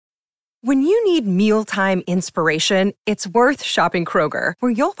When you need mealtime inspiration, it's worth shopping Kroger,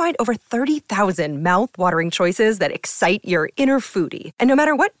 where you'll find over 30,000 mouth-watering choices that excite your inner foodie. And no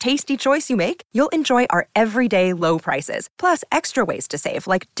matter what tasty choice you make, you'll enjoy our everyday low prices, plus extra ways to save,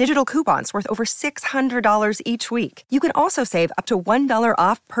 like digital coupons worth over $600 each week. You can also save up to $1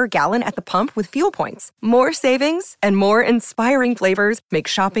 off per gallon at the pump with fuel points. More savings and more inspiring flavors make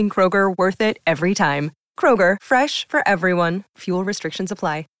shopping Kroger worth it every time. Kroger, fresh for everyone. Fuel restrictions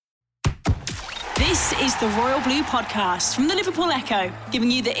apply. This is the Royal Blue Podcast from the Liverpool Echo, giving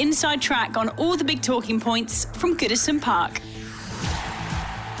you the inside track on all the big talking points from Goodison Park.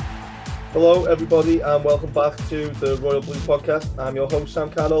 Hello everybody and welcome back to the Royal Blue Podcast. I'm your host Sam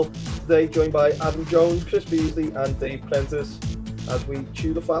Carroll, today joined by Adam Jones, Chris Beasley and Dave Prentice as we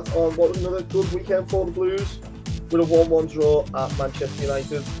chew the fat on what was another good weekend for the Blues with a 1-1 draw at Manchester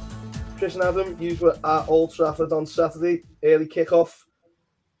United. Chris and Adam, you were at Old Trafford on Saturday, early kick-off.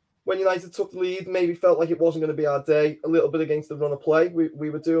 When United took the lead, maybe felt like it wasn't going to be our day. A little bit against the run of play. We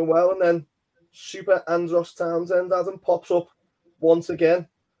were doing well. And then Super Andros Townsend, Adam, pops up once again.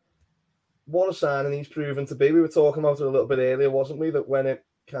 What a signing he's proven to be. We were talking about it a little bit earlier, wasn't we? That when it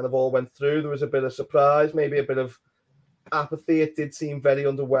kind of all went through, there was a bit of surprise, maybe a bit of apathy. It did seem very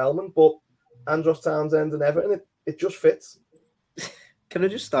underwhelming. But Andros Townsend and Everton, it just fits. Can I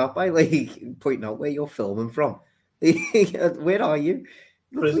just start by pointing out where you're filming from? Where are you?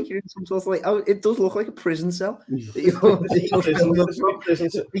 Looks like you're in some sort of it does look like a prison cell. You leave me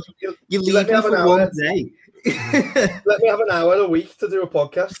for one day. Let me have an hour a week to do a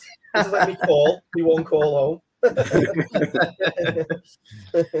podcast. This is like me call. He won't call home.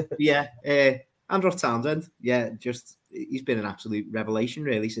 Andros Townsend. Yeah, he's been an absolute revelation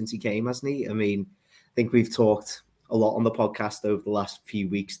really since he came, hasn't he? I mean, I think we've talked a lot on the podcast over the last few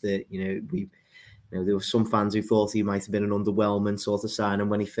weeks that there were some fans who thought he might have been an underwhelming sort of signing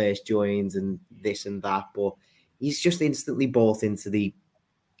when he first joined and this and that, but he's just instantly bought into the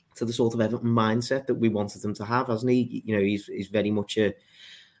sort of Everton mindset that we wanted him to have, hasn't he? He's very much a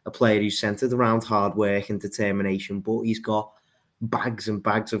player who's centred around hard work and determination, but he's got bags and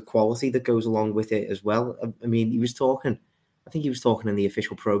bags of quality that goes along with it as well. I mean, he was talking in the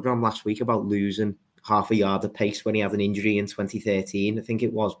official programme last week about losing half a yard of pace when he had an injury in 2013, I think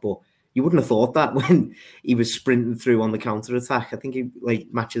it was, but you wouldn't have thought that when he was sprinting through on the counter-attack. I think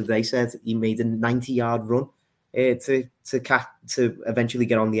Match of the Day said he made a 90-yard run to eventually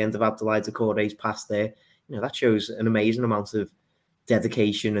get on the end of Abdoulaye Doucoure's pass there. That shows an amazing amount of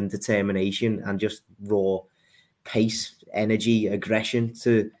dedication and determination and just raw pace, energy, aggression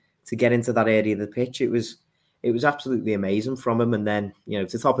to get into that area of the pitch. It was absolutely amazing from him. And then,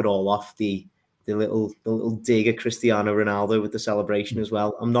 to top it all off, the little dig at Cristiano Ronaldo with the celebration as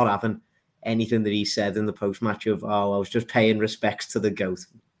well. I'm not having anything that he said in the post-match of, I was just paying respects to the GOAT.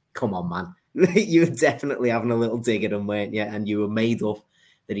 Come on, man. You were definitely having a little dig at him, weren't you? And you were made up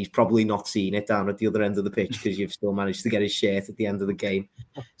that he's probably not seen it down at the other end of the pitch because you've still managed to get his shirt at the end of the game.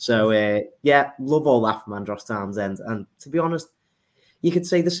 So, love all that from Andros Townsend. And to be honest, you could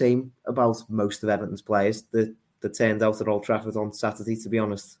say the same about most of Everton's players that turned out at Old Trafford on Saturday, to be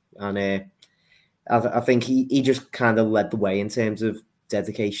honest. And I think he just kind of led the way in terms of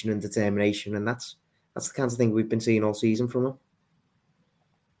dedication and determination, and that's the kind of thing we've been seeing all season from him.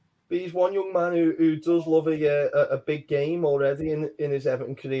 But he's one young man who does love a big game already in his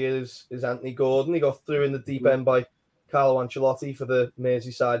Everton career is Anthony Gordon. He got through in the deep end by Carlo Ancelotti for the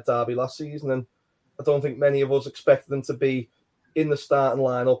Merseyside derby last season, and I don't think many of us expected him to be in the starting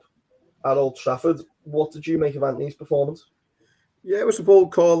lineup at Old Trafford. What did you make of Anthony's performance? Yeah, it was a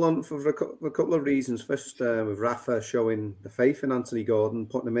bold call for a couple of reasons. First, with Rafa showing the faith in Anthony Gordon,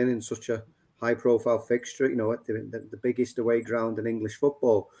 putting him in such a high-profile fixture, at the biggest away ground in English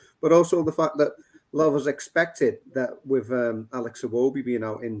football. But also the fact that a lot of us expected that with Alex Iwobi being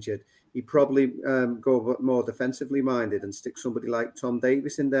out injured, he'd probably go a bit more defensively minded and stick somebody like Tom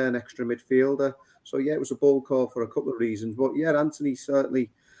Davies in there, an extra midfielder. So, yeah, it was a bold call for a couple of reasons. But, yeah, Anthony certainly,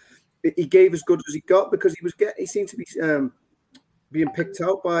 he gave as good as he got because he seemed to be being picked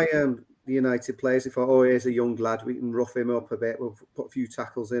out by the United players. They thought, here's a young lad, we can rough him up a bit, we'll put a few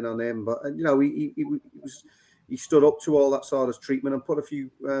tackles in on him. But he stood up to all that sort of treatment and put a few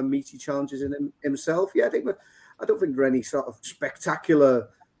meaty challenges in himself. Yeah, I don't think there were any sort of spectacular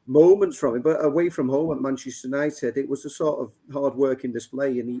moments from him, but away from home at Manchester United, it was a sort of hard-working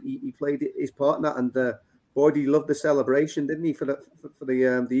display, and he played his part in that. And boy, did he love the celebration, didn't he? For the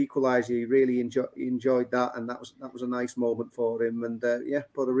equaliser, he really enjoyed that, and that was a nice moment for him. And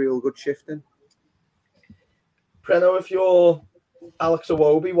put a real good shift in. Preno, if you're Alex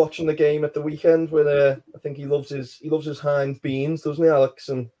Iwobi watching the game at the weekend, where I think he loves his hind beans, doesn't he, Alex?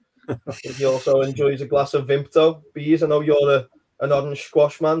 And He also enjoys a glass of Vimto beers. I know you're an orange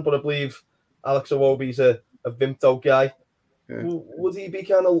squash man, but I believe Alex Iwobi's a Vimto guy. Yeah. Would he be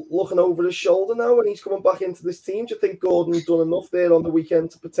kind of looking over his shoulder now when he's coming back into this team? Do you think Gordon's done enough there on the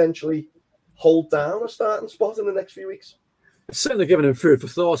weekend to potentially hold down a starting spot in the next few weeks? It's certainly given him food for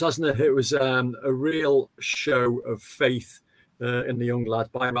thought, hasn't it? It was a real show of faith in the young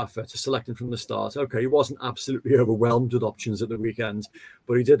lad by Rafa to select him from the start. Okay, he wasn't absolutely overwhelmed with options at the weekend,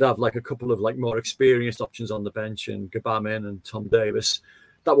 but he did have like a couple of like more experienced options on the bench, and Gabamin and Tom Davis.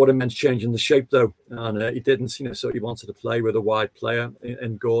 That would have meant changing the shape though, and he didn't. So he wanted to play with a wide player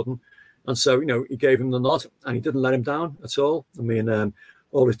in Gordon, and so he gave him the nod, and he didn't let him down at all. I mean,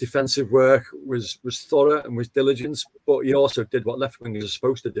 all his defensive work was thorough and was diligent, but he also did what left wingers are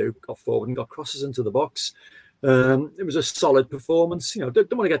supposed to do: got forward and got crosses into the box. It was a solid performance. Don't want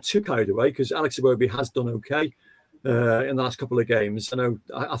to get too carried away because Alex Iwobi has done okay in the last couple of games.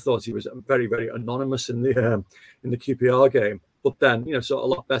 I thought he was very, very anonymous in the QPR game. But then, a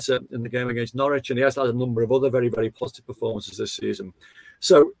lot better in the game against Norwich. And he has had a number of other very, very positive performances this season.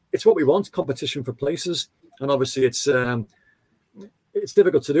 So it's what we want, competition for places. And obviously it's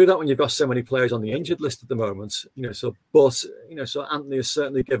difficult to do that when you've got so many players on the injured list at the moment. So Anthony has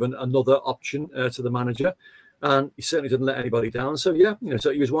certainly given another option to the manager. And he certainly didn't let anybody down. So,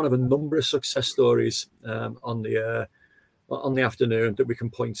 so he was one of a number of success stories on the afternoon that we can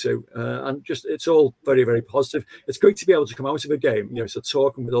point to, and just it's all very, very positive. It's great to be able to come out of a game, so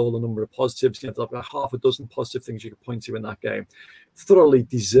talking with all the number of positives, about half a dozen positive things you could point to in that game. Thoroughly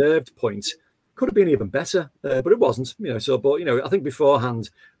deserved point. Could have been even better, but it wasn't, I think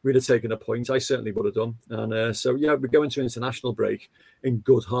beforehand we'd have taken a point. I certainly would have done. And we go into an international break in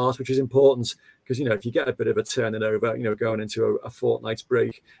good heart, which is important because, if you get a bit of a turning over, going into a fortnight's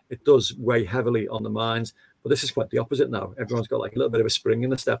break, it does weigh heavily on the mind. But this is quite the opposite now. Everyone's got like a little bit of a spring in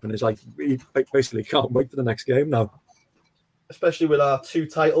the step and is like, we basically can't wait for the next game now. Especially with our two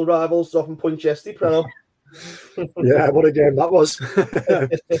title rivals dropping points yesterday, Prano. Yeah, what a game that was.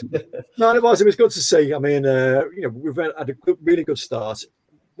 No, it was good to see. I mean, we've had a really good start.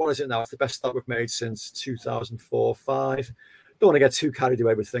 What is it now? It's the best start we've made since 2004-05. Don't want to get too carried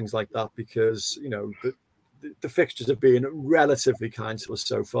away with things like that because, the fixtures have been relatively kind to us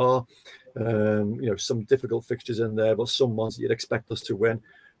so far. Some difficult fixtures in there, but some ones that you'd expect us to win.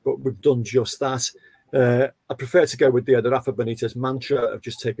 But we've done just that. I prefer to go with the Rafa Benitez mantra of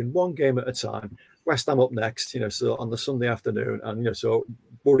just taking one game at a time. West Ham up next, so on the Sunday afternoon, and so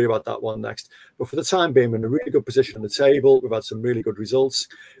worry about that one next. But for the time being, we're in a really good position on the table. We've had some really good results,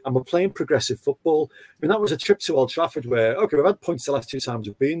 and we're playing progressive football. I mean, that was a trip to Old Trafford where, we've had points the last two times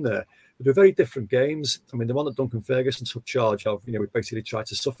we've been there. They're very different games. I mean, the one that Duncan Ferguson took charge of, we basically tried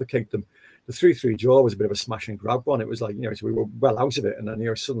to suffocate them. The 3-3 draw was a bit of a smash and grab one. It was like, so we were well out of it. And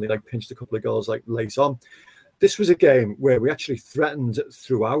then, suddenly pinched a couple of goals late on. This was a game where we actually threatened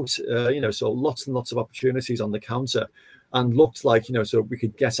throughout, so lots and lots of opportunities on the counter and looked like, so we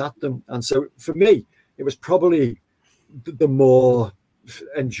could get at them. And so for me, it was probably the more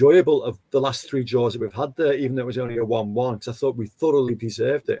enjoyable of the last three draws that we've had there, even though it was only a 1-1, because I thought we thoroughly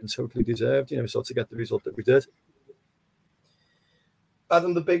deserved it and totally deserved, to get the result that we did.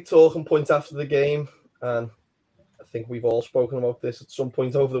 Adam, the big talking point after the game, and I think we've all spoken about this at some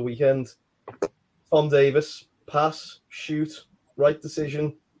point over the weekend. Tom Davis, pass, shoot, right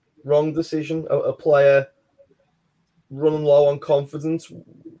decision, wrong decision, a player running low on confidence.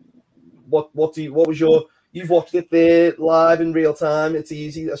 What was your... You've watched it there live in real time. It's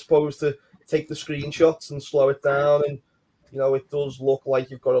easy, I suppose, to take the screenshots and slow it down. And, it does look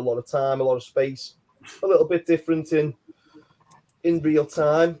like you've got a lot of time, a lot of space. A little bit different in real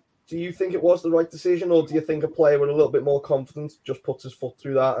time. Do you think it was the right decision, or do you think a player with a little bit more confidence just puts his foot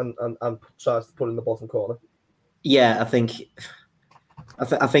through that and tries to put it in the bottom corner? Yeah, I think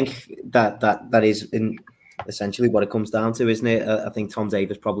that is essentially what it comes down to, isn't it? I think Tom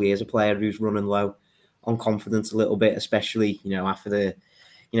Davis probably is a player who's running low on confidence a little bit, especially, after the,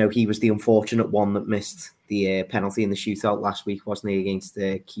 he was the unfortunate one that missed the penalty in the shootout last week, wasn't he, against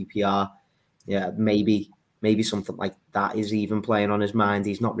the QPR? Yeah, maybe something like that is even playing on his mind.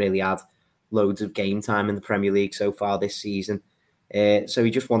 He's not really had loads of game time in the Premier League so far this season. So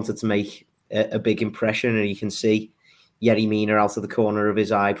he just wanted to make a big impression, and you can see Yerry Mina out of the corner of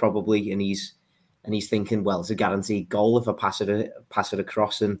his eye probably, and he's thinking, well, it's a guaranteed goal if I pass it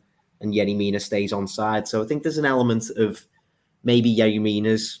across and Yerry Mina stays onside. So I think there's an element of maybe Yerry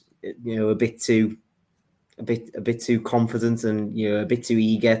Mina's, a bit too confident and a bit too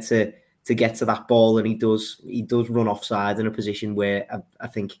eager to get to that ball, and he does run offside in a position where I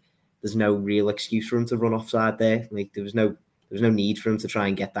think there's no real excuse for him to run offside there. Like there was no There was no need for him to try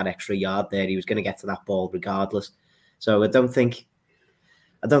and get that extra yard there. He was going to get to that ball regardless. So I don't think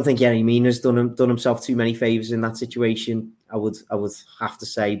Yerry Mina's done himself too many favours in that situation. I would have to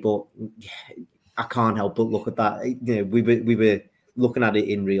say, but I can't help but look at that. You know, we were looking at it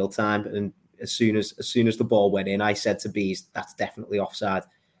in real time, and as soon as the ball went in, I said to Bees, that's definitely offside.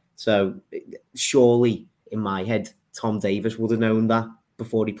 So surely in my head, Tom Davies would have known that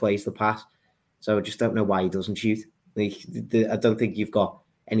before he plays the pass. So I just don't know why he doesn't shoot. Like, I don't think you've got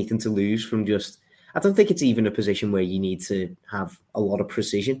anything to lose from just. I don't think it's even a position where you need to have a lot of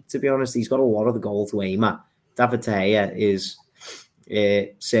precision, to be honest. He's got a lot of the goal to aim at. David De Gea is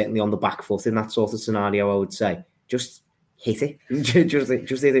certainly on the back foot in that sort of scenario, I would say. Just hit it.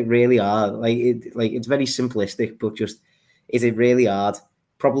 just hit it really hard. It's very simplistic, but just hit it really hard.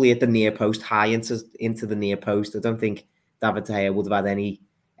 Probably at the near post, high into the near post. I don't think David De Gea would have had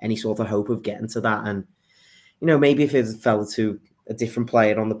any sort of hope of getting to that. And, you know, maybe if it fell to a different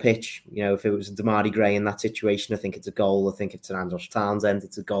player on the pitch, you know, if it was Damari Gray in that situation, I think it's a goal. I think if it's an Andros Townsend,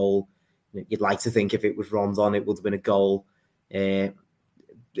 it's a goal. You'd like to think if it was Rondon, it would have been a goal.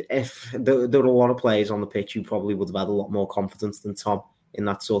 If there were a lot of players on the pitch who probably would have had a lot more confidence than Tom in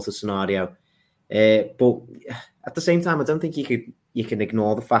that sort of scenario. But at the same time, I don't think you can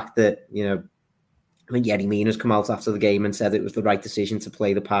ignore the fact that, you know, I mean, Yerry Mina's come out after the game and said it was the right decision to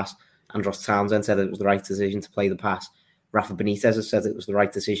play the pass. Andros Townsend said it was the right decision to play the pass. Rafa Benitez has said it was the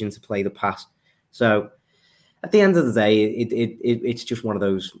right decision to play the pass. So at the end of the day, it's just one of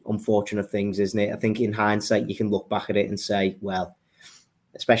those unfortunate things, isn't it? I think in hindsight, you can look back at it and say, well,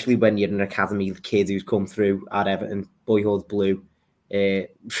 especially when you're an academy kid who's come through at Everton, boyhood blue,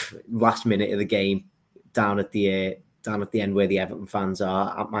 last minute of the game, down at the end where the Everton fans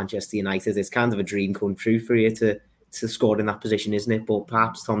are at Manchester United, it's kind of a dream come true for you to score in that position, isn't it? But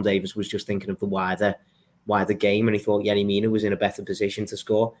perhaps Tom Davies was just thinking of the wider game, and he thought Yerry Mina was in a better position to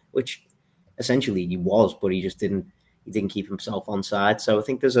score, which essentially he was, but he just didn't keep himself on side. So I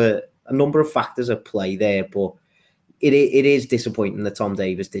think there's a number of factors at play there, but it is disappointing that Tom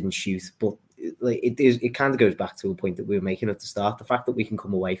Davies didn't shoot. But it kind of goes back to a point that we were making at the start. The fact that we can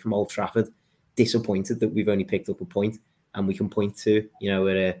come away from Old Trafford disappointed that we've only picked up a point, and we can point to, you know,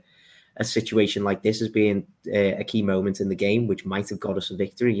 a situation like this as being a key moment in the game, which might have got us a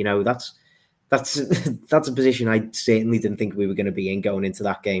victory. You know, that's a position I certainly didn't think we were going to be in going into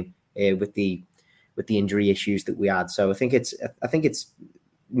that game with the injury issues that we had. So I think it's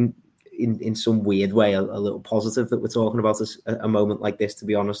in some weird way a little positive that we're talking about a moment like this, to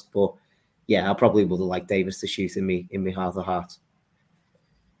be honest. But yeah, I probably would have liked Davies to shoot in me heart of hearts.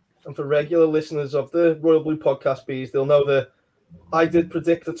 And for regular listeners of the Royal Blue Podcast, Bees, they'll know that I did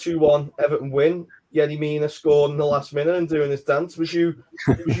predict a 2-1 Everton win. Yerry Mina scored in the last minute and doing his dance. Was you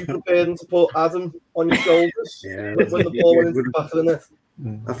preparing to put Adam on your shoulders when the ball went into the back of the net?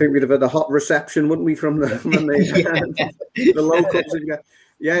 I think we'd have had a hot reception, wouldn't we, from the locals?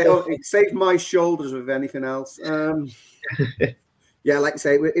 Yeah, it saved my shoulders with anything else. Yeah, like I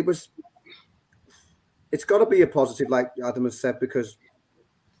say, it's got to be a positive, like Adam has said, because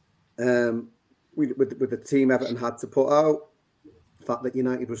with the team Everton had to put out, the fact that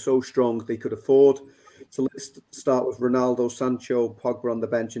United was so strong they could afford. So let's start with Ronaldo, Sancho, Pogba on the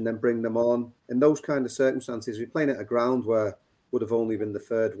bench and then bring them on. In those kind of circumstances, we're playing at a ground where would have only been the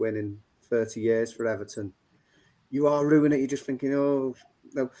third win in 30 years for Everton. You are ruining it. You're just thinking, oh,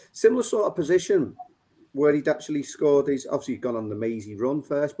 no. Similar sort of position where he'd actually scored. He's obviously gone on the mazy run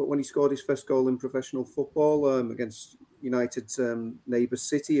first, but when he scored his first goal in professional football against United's neighbour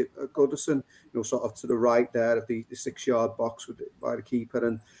City at Goodison, sort of to the right there of the 6-yard box by the keeper.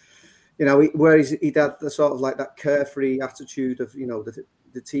 And, where he'd had the sort of like that carefree attitude of,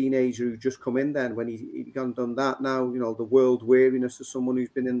 the teenager who just come in then when he'd gone and done that. Now, the world weariness of someone who's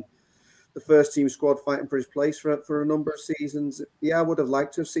been in the first team squad fighting for his place for a number of seasons. Yeah, I would have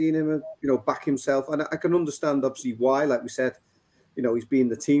liked to have seen him, back himself. And I can understand, obviously, why. Like we said, he's being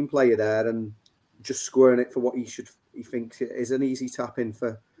the team player there and just squaring it for what he thinks is an easy tap in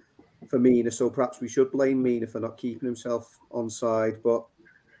for Mina. So perhaps we should blame Mina for not keeping himself on side. But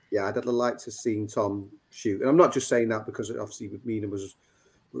yeah, I'd have liked to have seen Tom shoot. And I'm not just saying that because obviously Mina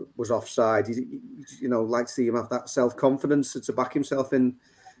was offside. Like to see him have that self-confidence to back himself in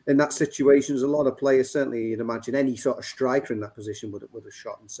that situation. There's a lot of players, certainly you'd imagine any sort of striker in that position would have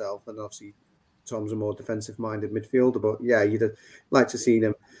shot himself. And obviously Tom's a more defensive-minded midfielder. But yeah, you'd have liked to see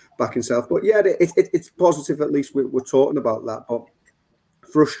him back himself. But yeah, it's positive, at least we're talking about that. But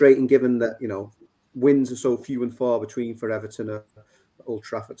frustrating given that, wins are so few and far between for Everton at Old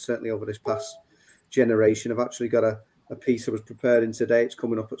Trafford, certainly over this past generation. I've actually got a piece I was preparing today. It's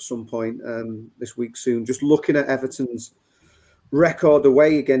coming up at some point this week soon. Just looking at Everton's record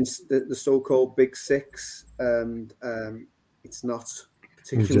away against the so-called Big Six, and it's not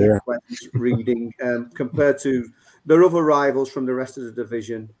particularly pleasant reading compared to their other rivals from the rest of the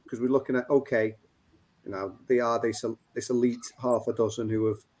division, because we're looking at, okay, they are this elite half a dozen who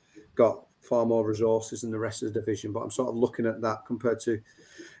have got far more resources than the rest of the division, but I'm sort of looking at that compared to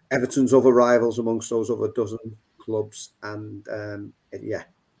Everton's other rivals amongst those other dozen clubs, and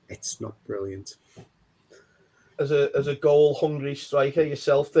it's not brilliant. As a goal-hungry striker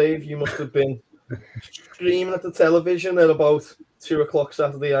yourself, Dave, you must have been screaming at the television at about 2:00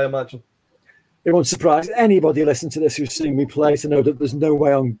 Saturday, I imagine. It won't surprise anybody listening to this who's seen me play to know that there's no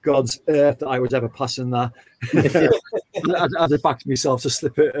way on God's earth that I was ever passing that. I'd backed myself to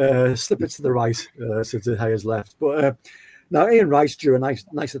slip it to the right, so De Gea's left. But now Ian Rice drew a nice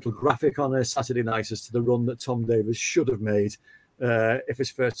little graphic on a Saturday night as to the run that Tom Davies should have made if his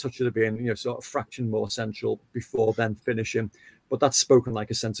first touch had been, sort of fraction more central before then finishing. But that's spoken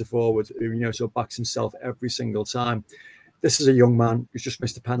like a centre forward who, so backs himself every single time. This is a young man who's just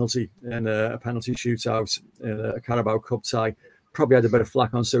missed a penalty in a penalty shootout in a Carabao Cup tie. Probably had a bit of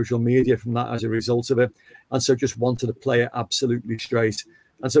flack on social media from that as a result of it. And so just wanted to play it absolutely straight.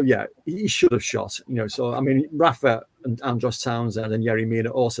 And so, yeah, he should have shot. So, I mean, Rafa and Andros Townsend and Yerry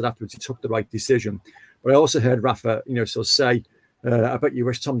Mina all said afterwards he took the right decision. But I also heard Rafa, say, I bet you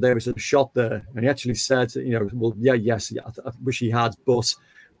wish Tom Davies had shot there. And he actually said, yes, I wish he had. But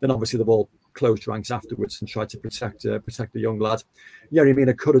then obviously the ball closed ranks afterwards and tried to protect the young lad. Yerry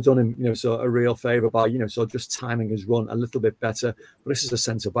Mina could have done him, a real favour by, just timing his run a little bit better. But this is a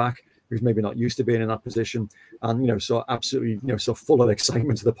centre back who's maybe not used to being in that position, and absolutely, full of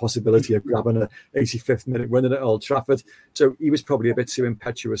excitement to the possibility of grabbing an 85th minute winner at Old Trafford. So he was probably a bit too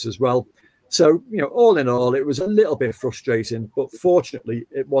impetuous as well. So, all in all, it was a little bit frustrating, but fortunately,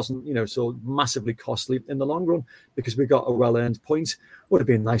 it wasn't, so massively costly in the long run because we got a well-earned point. Would have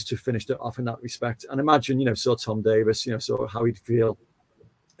been nice to have finished it off in that respect. And imagine, Tom Davies, how he'd feel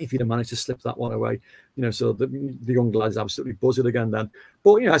if he'd have managed to slip that one away. So the young lad's absolutely buzzing again then.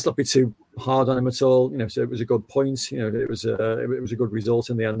 But, let's not be too hard on him at all. So it was a good point. It was a good result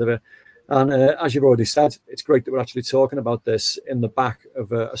in the end of it. And as you've already said, it's great that we're actually talking about this in the back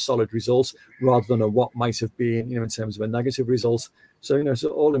of a solid result rather than what might have been, in terms of a negative result. So, so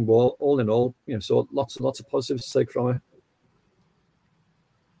all in all, so lots and lots of positives to take from it.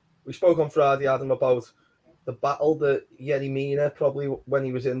 We spoke on Friday, Adam, about the battle that Yerry Mina, probably when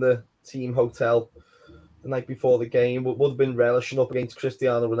he was in the team hotel the night before the game, would have been relishing up against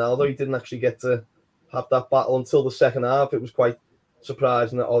Cristiano Ronaldo. He didn't actually get to have that battle until the second half. It was quite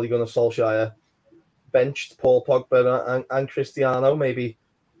surprising that Ole Gunnar Solskjaer benched Paul Pogba and Cristiano, maybe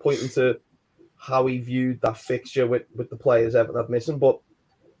pointing to how he viewed that fixture with the players Everton had missing. But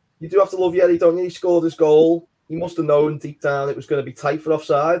you do have to love Yerry, don't you? He scored his goal. He must have known deep down it was going to be tight for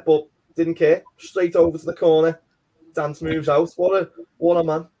offside, but didn't care. Straight over to the corner. Dance moves out. What a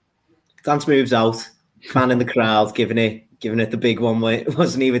man. Dance moves out. Fan in the crowd, giving it the big one,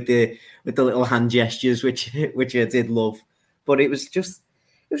 wasn't he, with the little hand gestures, which I did love. But it was just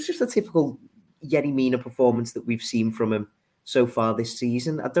a typical Yerry Mina performance that we've seen from him so far this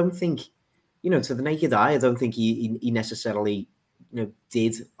season. I don't think, to the naked eye, I don't think he necessarily,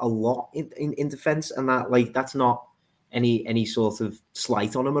 did a lot in defence, and that's not any sort of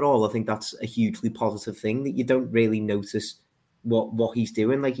slight on him at all. I think that's a hugely positive thing that you don't really notice what he's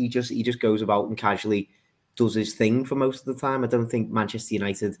doing. Like he just goes about and casually does his thing for most of the time. I don't think Manchester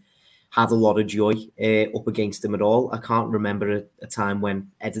United had a lot of joy up against him at all. I can't remember a time when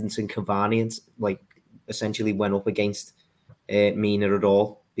Edinson Cavani essentially went up against Mina at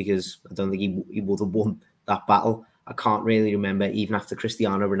all, because I don't think he would have won that battle. I can't really remember, even after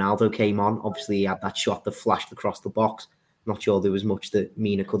Cristiano Ronaldo came on. Obviously, he had that shot that flashed across the box. Not sure there was much that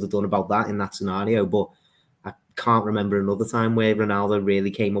Mina could have done about that in that scenario, but I can't remember another time where Ronaldo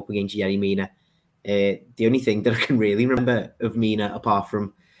really came up against Yerry Mina. The only thing that I can really remember of Mina, apart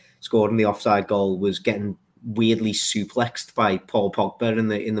from scoring the offside goal, was getting weirdly suplexed by Paul Pogba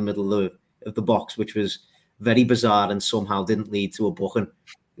in the middle of the box, which was very bizarre and somehow didn't lead to a booking,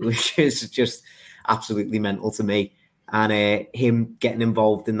 which is just absolutely mental to me. And him getting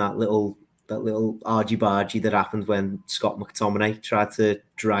involved in that little argy-bargy that happened when Scott McTominay tried to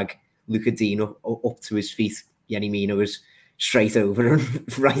drag Luca Dean up to his feet. Yerry Mina was straight over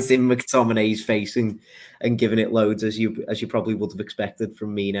and right in McTominay's face and giving it loads, as you probably would have expected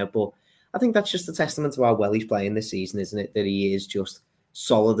from Mina. But I think that's just a testament to how well he's playing this season, isn't it? That he is just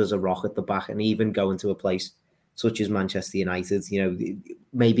solid as a rock at the back, and even going to a place such as Manchester United,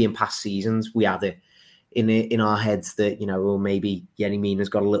 maybe in past seasons we had it in our heads that, well, maybe Yerry Mina's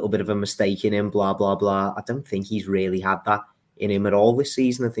got a little bit of a mistake in him, blah, blah, blah. I don't think he's really had that in him at all this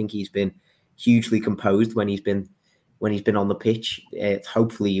season. I think he's been hugely composed when he's been on the pitch.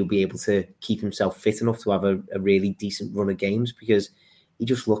 Hopefully he'll be able to keep himself fit enough to have a really decent run of games, because he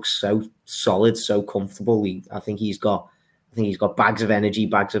just looks so solid, so comfortable. I think he's got bags of energy,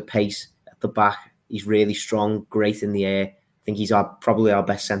 bags of pace at the back. He's really strong, great in the air. I think he's probably our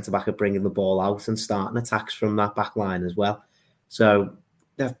best centre-back at bringing the ball out and starting attacks from that back line as well. So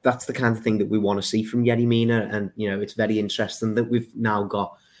that's the kind of thing that we want to see from Yerry Mina. And, it's very interesting that we've now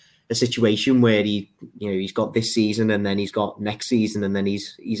got a situation where he's got this season, and then he's got next season, and then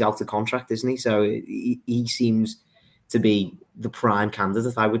he's out of contract, isn't he? So he seems to be the prime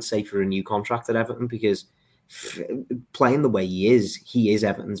candidate, I would say, for a new contract at Everton, because playing the way he is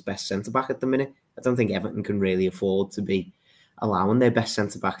Everton's best centre-back at the minute. I don't think Everton can really afford to be allowing their best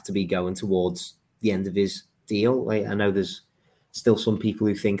centre-back to be going towards the end of his deal. I know there's still some people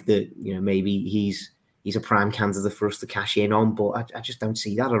who think that, maybe he's a prime candidate for us to cash in on, but I just don't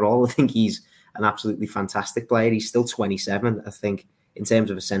see that at all. I think he's an absolutely fantastic player. He's still 27. I think in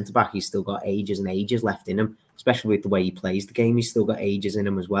terms of a centre-back, he's still got ages and ages left in him, especially with the way he plays the game. He's still got ages in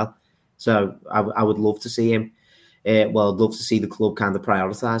him as well. So I would love to see him. I'd love to see the club kind of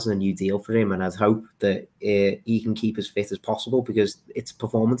prioritising a new deal for him, and I'd hope that he can keep as fit as possible, because it's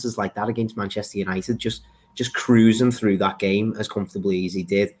performances like that against Manchester United, just cruising through that game as comfortably as he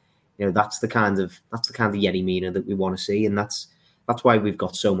did. That's the kind of Yerry Mina that we want to see, and that's why we've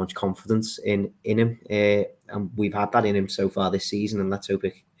got so much confidence in him, and we've had that in him so far this season, and let's hope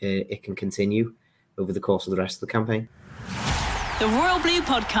it can continue over the course of the rest of the campaign. The Royal Blue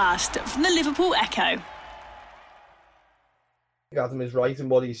Podcast from the Liverpool Echo. Adam is right in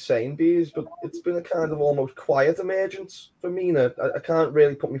what he's saying, Beers, but it's been a kind of almost quiet emergence for Mina. I can't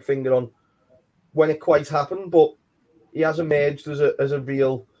really put my finger on when it quite happened, but he has emerged as a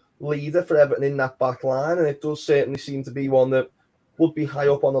real leader for Everton in that back line, and it does certainly seem to be one that would be high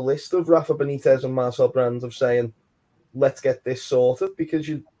up on the list of Rafa Benitez and Marcel Brands of saying, let's get this sorted, because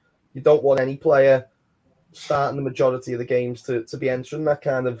you don't want any player starting the majority of the games to be entering that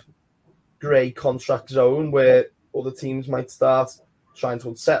kind of grey contract zone where other teams might start trying to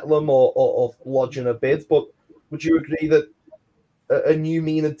unsettle him or lodging a bid. But would you agree that a new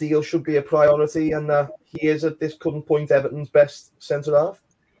Mina deal should be a priority, and he is at this current point Everton's best centre half?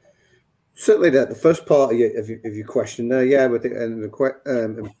 Certainly, the first part of your question there, yeah, in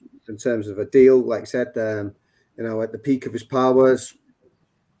terms of a deal, like I said, at the peak of his powers,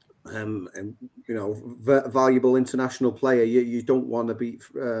 valuable international player, you don't want to be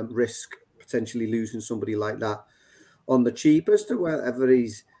risk potentially losing somebody like that on the cheapest, or whether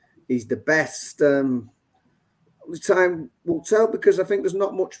he's the best. Time will tell, because I think there's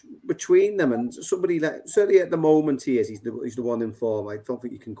not much between them, and somebody that certainly at the moment he's the one in form. I don't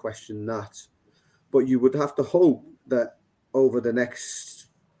think you can question that, but you would have to hope that over the next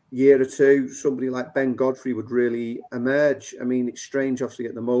year or two, somebody like Ben Godfrey would really emerge. I mean, it's strange, obviously,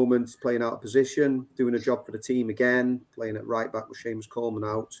 at the moment, playing out of position, doing a job for the team again, playing at right back with Seamus Coleman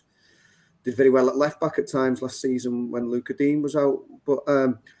out. Did very well at left back at times last season when Luca Dean was out. But I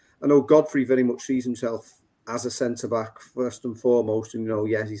know Godfrey very much sees himself as a centre-back first and foremost. And,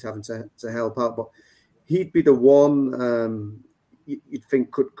 yes, he's having to help out. But he'd be the one you'd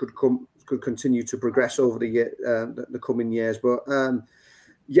think could continue to progress over the coming years. But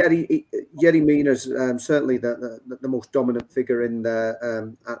Yerry Mina's certainly the most dominant figure in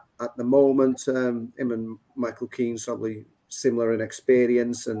there at the moment. Him and Michael Keane's probably similar in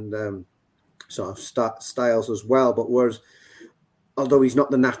experience and sort of styles as well. But although he's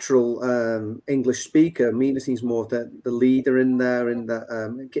not the natural English speaker, Mina seems more of the leader in there. In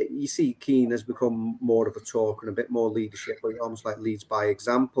that you see Keane has become more of a talker and a bit more leadership, but almost like leads by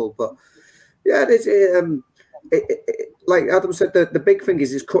example. But yeah, like Adam said, the big thing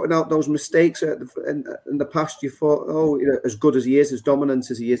is cutting out those mistakes. In the past, you thought, as good as he is, as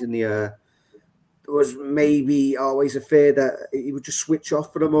dominant as he is in the air, there was maybe always a fear that he would just switch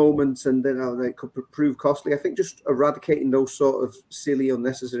off for a moment and then it could prove costly. I think just eradicating those sort of silly,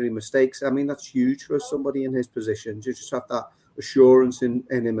 unnecessary mistakes, I mean, that's huge for somebody in his position, to just have that assurance in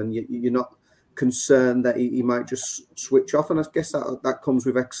him, and you're not concerned that he might just switch off. And I guess that comes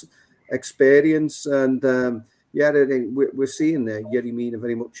with experience. And we're seeing Yerry Mina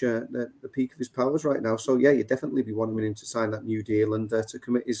very much at the peak of his powers right now. So yeah, you'd definitely be wanting him to sign that new deal and to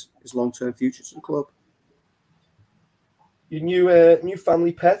commit his long-term future to the club. Your new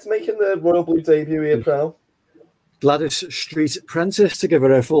family pet making the Royal Blue debut here, Prowl. Gladys Street Prentice, to give her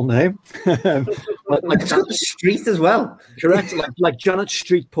her full name. like Street as well. Correct, like Janet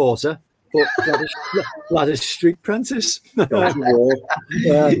Street Porter. But Gladys Street Prentice.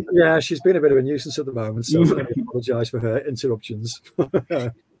 Yeah, she's been a bit of a nuisance at the moment. So apologise for her interruptions. For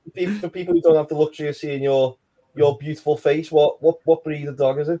people who don't have the luxury of seeing your beautiful face, what breed of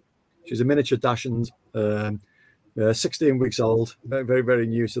dog is it? She's a miniature Dachshund, 16 weeks old, very, very, very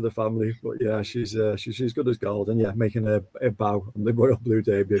new to the family. But yeah, she's good as gold, and yeah, making a bow on the Royal Blue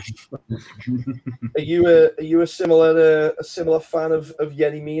debut. Are you a similar fan of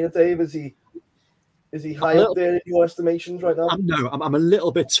Yerry Mina, Dave? Is he high up there in your estimations right now? No, I'm a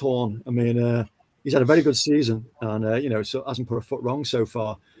little bit torn. I mean, he's had a very good season, and so hasn't put a foot wrong so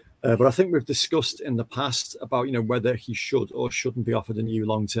far. But I think we've discussed in the past about whether he should or shouldn't be offered a new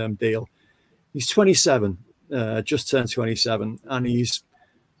long-term deal. He's 27, just turned 27, and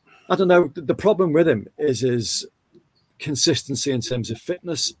I don't know. The problem with him is his consistency in terms of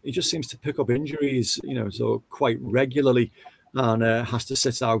fitness. He just seems to pick up injuries, so quite regularly, and has to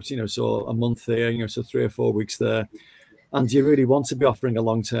sit out, so a month there, so 3 or 4 weeks there. And do you really want to be offering a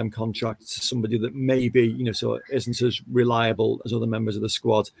long-term contract to somebody that maybe, so isn't as reliable as other members of the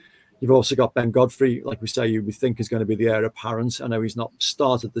squad? You've also got Ben Godfrey, like we say, we think is going to be the heir apparent. I know he's not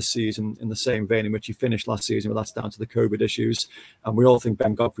started the season in the same vein in which he finished last season, but that's down to the COVID issues. And we all think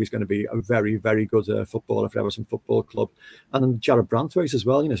Ben Godfrey is going to be a very, very good footballer for Everton Football Club. And then Jared Brantwaite as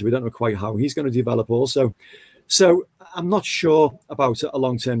well, so we don't know quite how he's going to develop also. So I'm not sure about a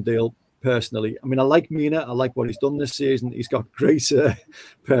long-term deal personally. I mean, I like Mina. I like what he's done this season. He's got great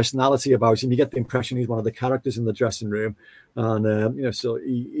personality about him. You get the impression he's one of the characters in the dressing room. And, so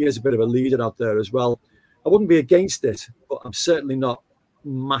he is a bit of a leader out there as well. I wouldn't be against it, but I'm certainly not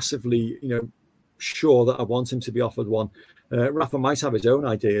massively, sure that I want him to be offered one. Rafa might have his own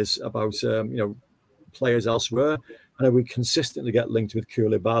ideas about, players elsewhere. I know we consistently get linked with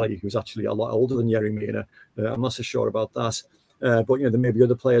Koulibaly, who's actually a lot older than Yerry Mina. I'm not so sure about that. But, there may be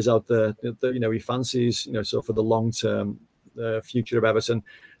other players out there that, he fancies, so for the long-term future of Everton.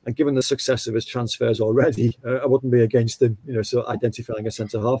 And given the success of his transfers already, I wouldn't be against him, so identifying a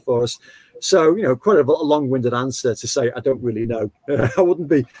centre-half for us. So, quite a long-winded answer to say I don't really know. I wouldn't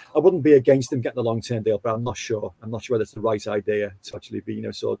be against him getting a long-term deal, but I'm not sure. I'm not sure whether it's the right idea to actually be,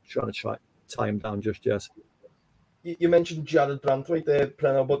 trying to tie him down just yet. You mentioned Jared Brantwaite there,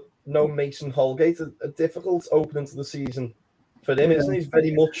 Preno, but no Mason Holgate, a difficult opening to the season for him, isn't he? He's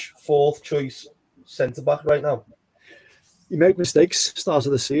very much fourth choice centre-back right now. He made mistakes start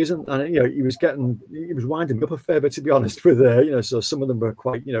of the season, and he was winding me up a fair bit, to be honest. With so some of them were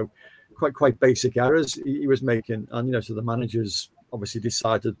quite basic errors he was making, and so the managers obviously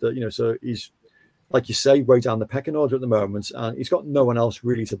decided that so he's, like you say, way down the pecking order at the moment, and he's got no one else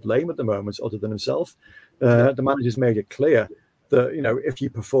really to blame at the moment other than himself. The managers made it clear that if you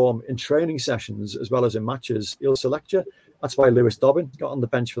perform in training sessions as well as in matches, he'll select you. That's why Lewis Dobbin got on the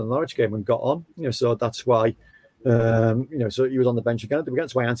bench for the Norwich game and got on. So that's why. So he was on the bench again.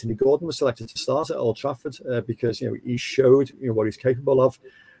 That's why Anthony Gordon was selected to start at Old Trafford because he showed what he's capable of.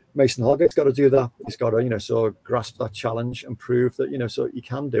 Mason Holgate's got to do that. He's got to so grasp that challenge and prove that so he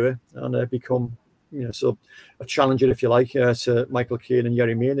can do it and become so a challenger, if you like, to Michael Keane and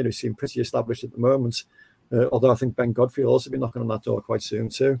Yerry Mina, who seem pretty established at the moment. Although I think Ben Godfrey will also be knocking on that door quite soon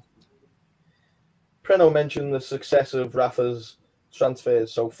too. Preno mentioned the success of Rafa's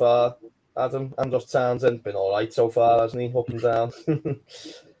transfers so far. Adam, Andros Townsend's been all right so far, hasn't he? Up and down.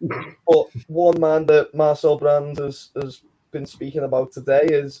 But one man that Marcel Brand has been speaking about today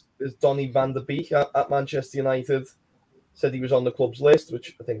is Donny van der Beek at Manchester United. Said he was on the club's list,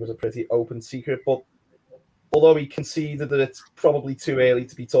 which I think was a pretty open secret. But although he conceded that it's probably too early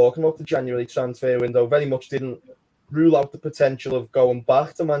to be talking about the January transfer window, very much didn't rule out the potential of going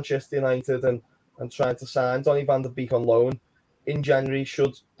back to Manchester United and trying to sign Donny van der Beek on loan in January,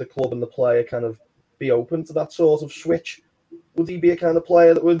 should the club and the player kind of be open to that sort of switch. Would he be a kind of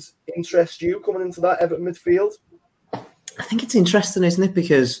player that would interest you coming into that Everton midfield? I think it's interesting, isn't it?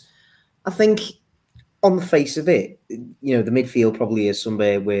 Because I think on the face of it, the midfield probably is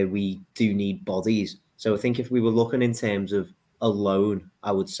somewhere where we do need bodies. So I think if we were looking in terms of a loan,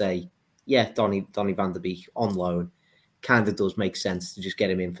 I would say, yeah, Donny van der Beek on loan kind of does make sense to just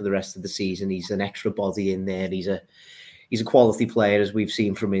get him in for the rest of the season. He's an extra body in there. He's a quality player, as we've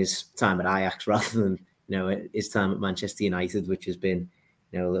seen from his time at Ajax, rather than his time at Manchester United, which has been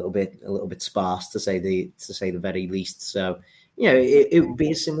a little bit sparse to say the very least. So it would be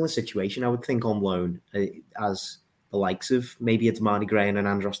a similar situation, I would think, on loan as the likes of maybe a Damani Gray and an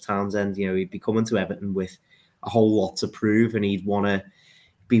Andros Townsend. He'd be coming to Everton with a whole lot to prove, and he'd want to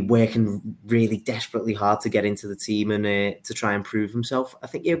be working really desperately hard to get into the team and to try and prove himself. I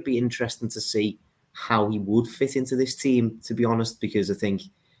think it would be interesting to see how he would fit into this team, to be honest, because I think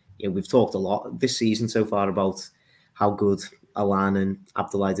we've talked a lot this season so far about how good Alan and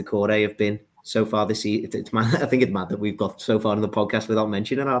Abdoulaye Doucoure have been so far this season. It's mad. I think it's mad that we've got so far in the podcast without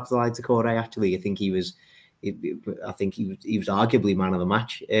mentioning Abdoulaye Doucoure. Actually, I think he was arguably man of the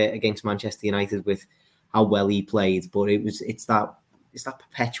match against Manchester United with how well he played. But it's that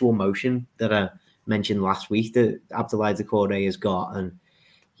perpetual motion that I mentioned last week that Abdoulaye Doucoure has got, and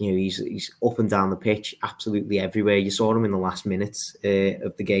he's up and down the pitch, absolutely everywhere. You saw him in the last minutes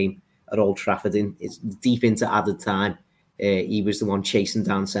of the game at Old Trafford. It's deep into added time. He was the one chasing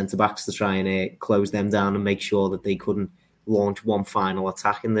down centre-backs to try and close them down and make sure that they couldn't launch one final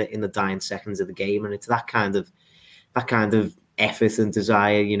attack in the dying seconds of the game. And it's that kind of effort and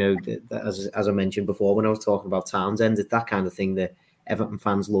desire, that as I mentioned before when I was talking about Townsend, it's that kind of thing that Everton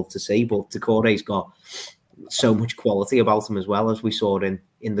fans love to see. But Doucoure's got so much quality about him as well, as we saw in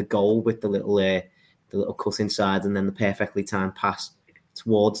the goal with the little cut inside and then the perfectly timed pass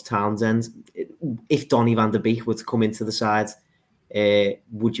towards Townsend. If Donny van der Beek were to come into the side,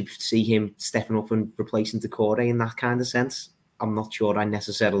 would you see him stepping up and replacing Doucoure in that kind of sense? I'm not sure I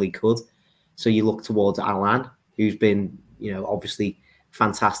necessarily could. So you look towards Alan, who's been, obviously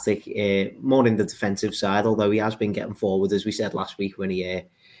fantastic, more in the defensive side, although he has been getting forward, as we said last week when he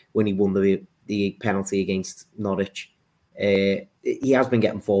won the penalty against Norwich. He has been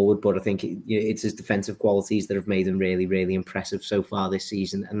getting forward, but I think it's his defensive qualities that have made him really, really impressive so far this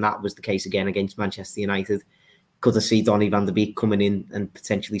season. And that was the case again against Manchester United. Could I see Donny van der Beek coming in and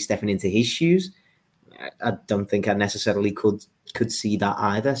potentially stepping into his shoes? I don't think I necessarily could see that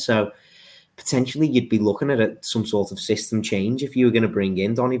either. So potentially you'd be looking at some sort of system change if you were going to bring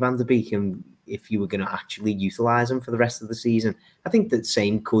in Donny van der Beek and if you were going to actually utilise him for the rest of the season. I think that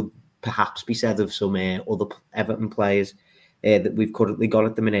same could perhaps be said of some other Everton players that we've currently got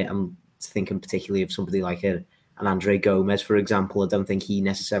at the minute. I'm thinking particularly of somebody like an Andre Gomez, for example. I don't think he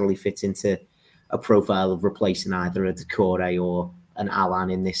necessarily fits into a profile of replacing either a Doucoure or an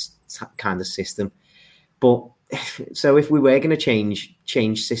Alan in this kind of system. But so if we were going to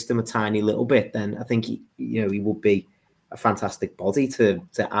change system a tiny little bit, then I think he would be a fantastic body to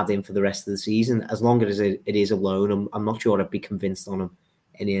add in for the rest of the season. As long as it is a loan, I'm not sure I'd be convinced on him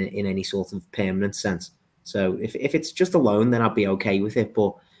in any sort of permanent sense. So if it's just a loan, then I'd be okay with it.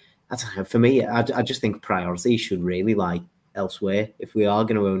 But I don't know, for me, I just think priority should really lie elsewhere. If we are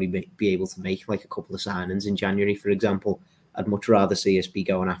going to only be able to make like a couple of signings in January, for example, I'd much rather see us be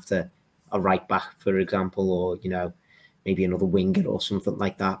going after a right back, for example, or maybe another winger or something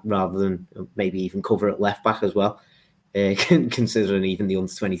like that, rather than maybe even cover at left back as well. Considering even the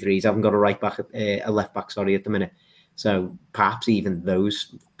under 23s haven't got a left back, at the minute. So perhaps even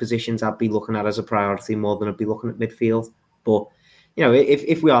those positions I'd be looking at as a priority more than I'd be looking at midfield. But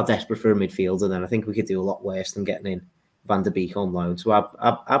if we are desperate for a midfielder, then I think we could do a lot worse than getting in Van der Beek on loan. So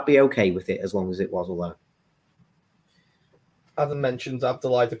I'd be okay with it as long as it was a loan. Adam mentioned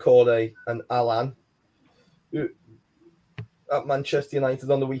Abdoulaye Doucoure and Alan at Manchester United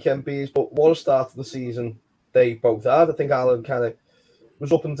on the weekend, but what a start to the season they both had. I think Alan kind of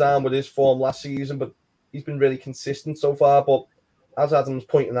was up and down with his form last season, but he's been really consistent so far. But as Adam's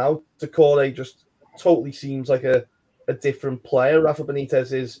pointing out, Doucoure just totally seems like a different player. Rafa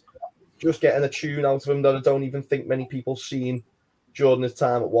Benitez is just getting a tune out of him that I don't even think many people seen during his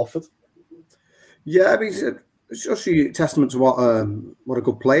time at Watford. Yeah, I mean, it's just a testament to what a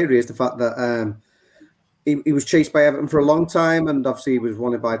good player he is. The fact that he was chased by Everton for a long time, and obviously he was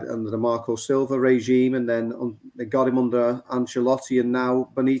wanted under the Marco Silva regime, and then they got him under Ancelotti, and now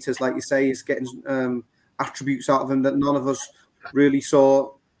Benitez, like you say, is getting attributes out of him that none of us really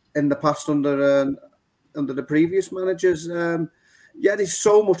saw in the past under the previous managers. There's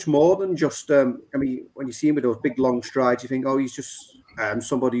so much more than just. When you see him with those big long strides, you think, oh, he's just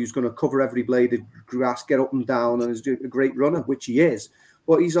somebody who's going to cover every blade of grass, get up and down, and is a great runner, which he is.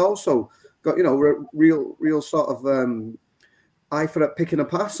 But he's also got real sort of eye for picking a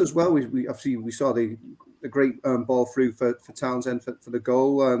pass as well. We saw the great ball through for Townsend for the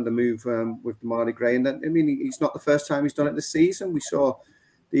goal and the move with Damari Gray. And then, he's not the first time he's done it this season. We saw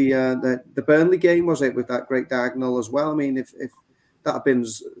the Burnley game, was it, with that great diagonal as well. I mean, if that had been,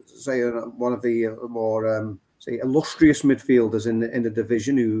 say, one of the more illustrious midfielders in the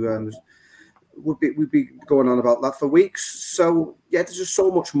division who we'd be going on about that for weeks. So there's just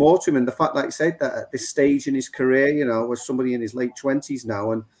so much more to him, and the fact, like you said, that at this stage in his career, as somebody in his late 20s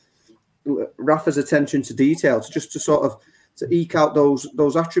now, and Rafa's attention to detail to eke out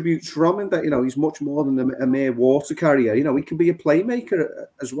those attributes from him, that he's much more than a mere water carrier. He can be a playmaker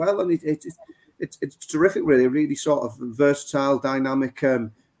as well, and it's terrific, really sort of versatile, dynamic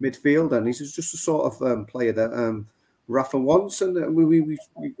midfielder, and he's just a sort of player that Rafa wants. And we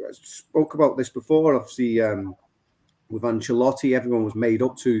spoke about this before. Obviously, with Ancelotti. Everyone was made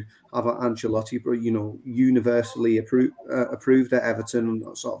up to have Ancelotti, but universally approved at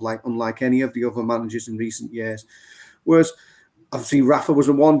Everton, sort of like unlike any of the other managers in recent years. Whereas obviously Rafa was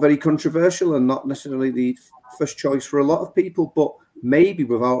one very controversial and not necessarily the first choice for a lot of people, but maybe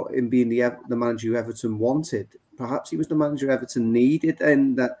without him being the manager who Everton wanted, perhaps he was the manager Everton needed,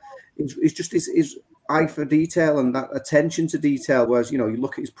 and that it's just his eye for detail and that attention to detail. Whereas, you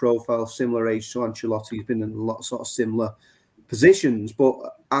look at his profile, similar age to Ancelotti, he's been in a lot of sort of similar positions, but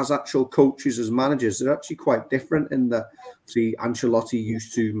as actual coaches, as managers, they're actually quite different in that. See, Ancelotti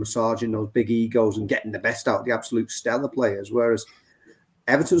used to massaging those big egos and getting the best out of the absolute stellar players, whereas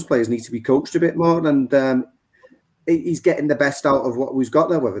Everton's players need to be coached a bit more, and he's getting the best out of what we've got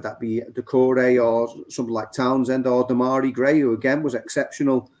there, whether that be Doucoure or something like Townsend or Demarai Gray, who again was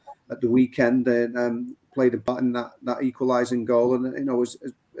exceptional at the weekend and played a part in that equalising goal, and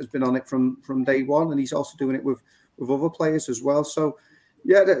has been on it from day one, and he's also doing it with other players as well. So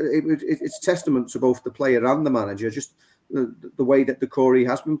yeah, it's testament to both the player and the manager, just the way that Doucoure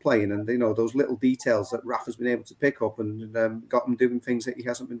has been playing, and those little details that Rafa's been able to pick up and got him doing things that he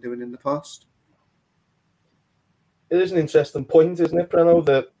hasn't been doing in the past. It is an interesting point, isn't it, Breno,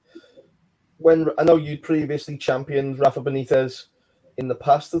 that when I know you'd previously championed Rafa Benitez in the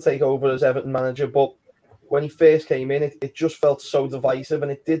past to take over as Everton manager, but when he first came in, it just felt so divisive,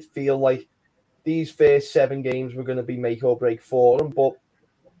 and it did feel like these first 7 games were going to be make or break for him, but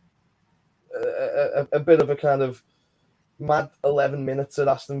a bit of a kind of mad 11 minutes at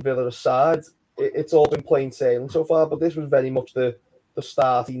Aston Villa aside, it's all been plain sailing so far, but this was very much the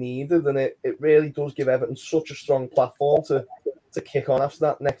start he needed, and it really does give Everton such a strong platform to kick on after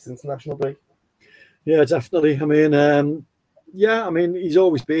that next international break. Yeah, definitely. I mean, he's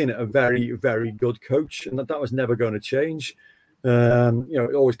always been a very, very good coach, and that was never going to change.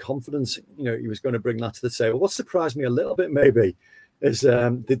 Always confident, he was going to bring that to the table. What surprised me a little bit, maybe, is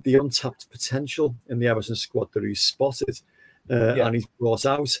the untapped potential in the Everton squad that he's spotted and he's brought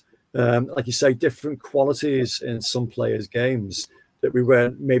out. Like you say, different qualities in some players' games that we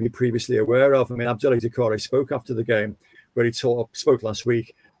weren't maybe previously aware of. I mean, Abdoulaye Doucoure spoke after the game, where he spoke last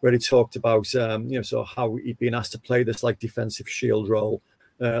week, where he talked about so how he'd been asked to play this like defensive shield role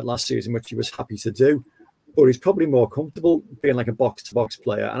last season, which he was happy to do. But he's probably more comfortable being like a box-to-box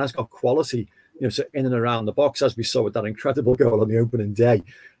player, and has got quality, so in and around the box, as we saw with that incredible goal on the opening day.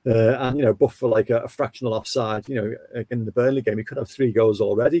 But for like a fractional offside, in the Burnley game, he could have 3 goals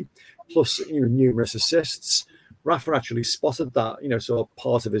already, plus numerous assists. Rafa actually spotted that, sort of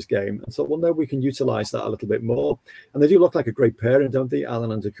part of his game, and thought, well, no, we can utilise that a little bit more. And they do look like a great pairing, don't they,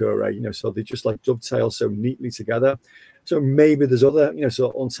 Alan and Doucoure? So they just like dovetail so neatly together. So maybe there's other,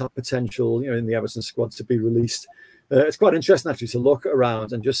 sort of untapped potential, in the Everton squad to be released. It's quite interesting actually to look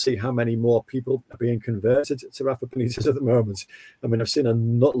around and just see how many more people are being converted to Rafa Benitez at the moment. I mean, I've seen a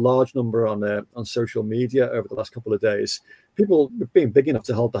large number on social media over the last couple of days. People being big enough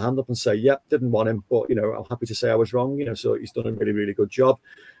to hold the hand up and say, "Yep, didn't want him, but I'm happy to say I was wrong." So he's done a really, really good job.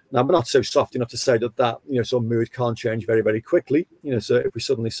 Now, we're not so soft enough to say that sort of mood can't change very, very quickly. So if we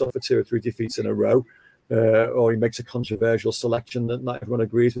suddenly suffer 2 or 3 defeats in a row, or he makes a controversial selection that not everyone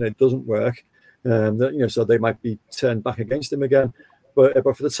agrees with, and it doesn't work. So they might be turned back against him again. But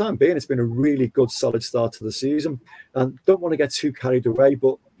for the time being, it's been a really good, solid start to the season. And don't want to get too carried away,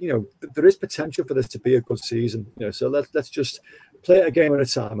 but there is potential for this to be a good season. So let's just play it a game at a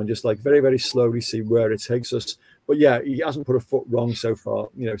time and just like very, very slowly see where it takes us. But yeah, he hasn't put a foot wrong so far.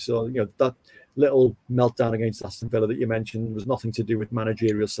 That little meltdown against Aston Villa that you mentioned was nothing to do with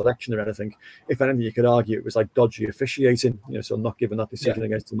managerial selection or anything. If anything, you could argue it was like dodgy officiating, so not giving that decision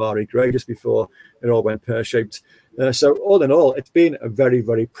against Demarai Gray just before it all went pear-shaped. So all in all, it's been a very,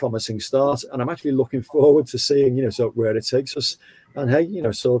 very promising start, and I'm actually looking forward to seeing, so where it takes us. And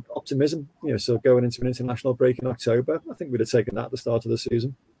hey, so optimism, so going into an international break in October, I think we'd have taken that at the start of the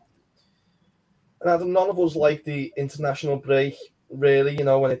season. And Adam, none of us like the international break, really,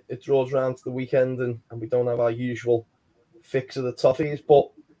 when it draws around to the weekend and we don't have our usual fix of the toffees.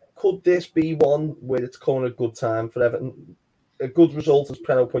 But could this be one where it's coming a good time for Everton? A good result, as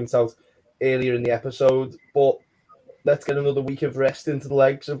Preno points out earlier in the episode, but let's get another week of rest into the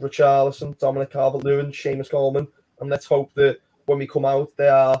legs of Richarlison, Dominic Calvert-Lewin, Seamus Coleman, and let's hope that when we come out, they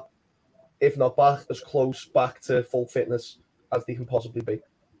are, if not back, as close back to full fitness as they can possibly be.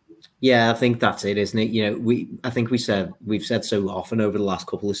 Yeah, I think that's it, isn't it? I think we've said so often over the last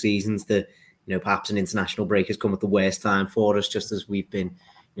couple of seasons that, perhaps an international break has come at the worst time for us, just as we've been,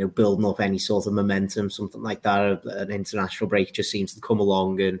 building up any sort of momentum, something like that. An international break just seems to come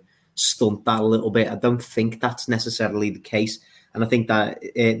along and stunt that a little bit. I don't think that's necessarily the case. And I think that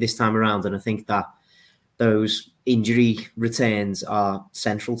this time around, and I think that those injury returns are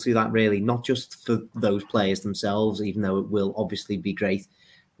central to that, really, not just for those players themselves, even though it will obviously be great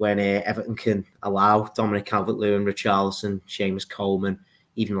when Everton can allow Dominic Calvert-Lewin, Richarlison, Seamus Coleman,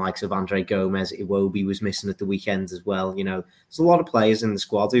 even the likes of Andre Gomez. Iwobi was missing at the weekend as well. There's a lot of players in the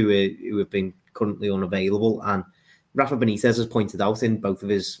squad who have been currently unavailable, and Rafa Benitez has pointed out in both of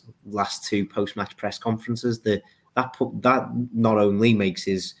his last two post-match press conferences that not only makes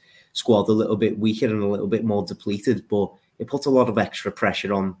his squad a little bit weaker and a little bit more depleted, but it puts a lot of extra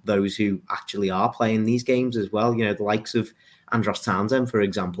pressure on those who actually are playing these games as well. The likes of Andros Townsend, for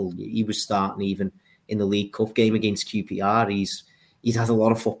example, he was starting even in the League Cup game against QPR. He's had a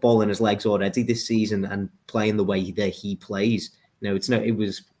lot of football in his legs already this season, and playing the way that he plays, it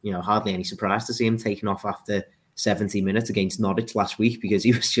was hardly any surprise to see him taken off after 70 minutes against Norwich last week, because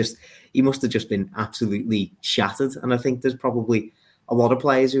he must have just been absolutely shattered. And I think there's probably a lot of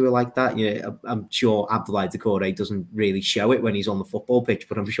players who are like that. I'm sure Abdoulaye Doucoure doesn't really show it when he's on the football pitch,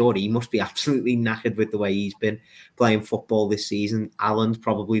 but I'm sure he must be absolutely knackered with the way he's been playing football this season. Allen's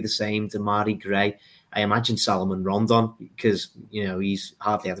probably the same. Damari Gray. I imagine Salomon Rondon, because he's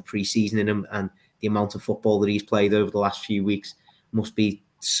hardly had a pre-season in him, and the amount of football that he's played over the last few weeks must be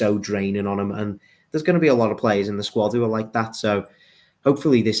so draining on him. And there's going to be a lot of players in the squad who are like that. So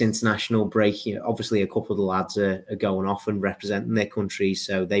hopefully this international break, obviously a couple of the lads are going off and representing their countries,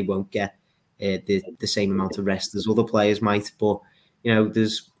 so they won't get the same amount of rest as other players might. But,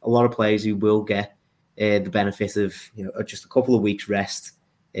 there's a lot of players who will get the benefit of, just a couple of weeks rest,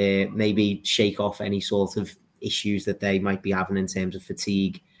 maybe shake off any sort of issues that they might be having in terms of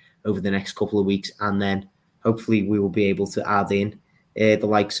fatigue over the next couple of weeks. And then hopefully we will be able to add in the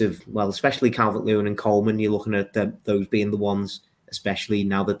likes of, especially Calvert-Lewin and Coleman. You're looking at those being the ones, especially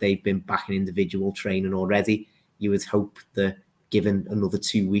now that they've been back in individual training already. You would hope that given another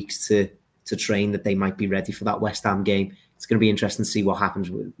 2 weeks to train, that they might be ready for that West Ham game. It's going to be interesting to see what happens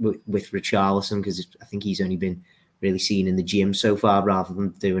with Richarlison, because I think he's only been really seen in the gym so far rather than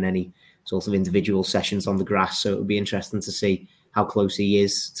doing any sort of individual sessions on the grass. So it'll be interesting to see how close he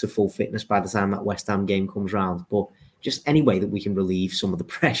is to full fitness by the time that West Ham game comes round. But just any way that we can relieve some of the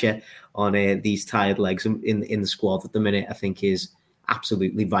pressure on these tired legs in the squad at the minute, I think is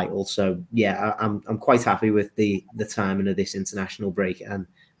absolutely vital. So yeah, I'm quite happy with the timing of this international break, and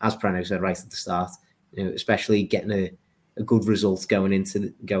as Preno said right at the start, especially getting a good result going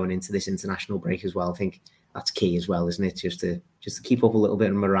into this international break as well. I think that's key as well, isn't it? Just to keep up a little bit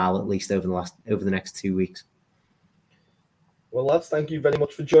of morale, at least over the next 2 weeks. Well, lads, thank you very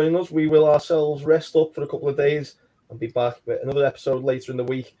much for joining us. We will ourselves rest up for a couple of days and be back with another episode later in the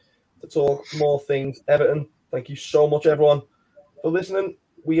week to talk more things Everton. Thank you so much, everyone, for listening.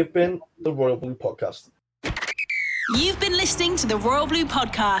 We have been the Royal Blue Podcast. You've been listening to the Royal Blue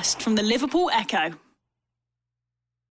Podcast from the Liverpool Echo.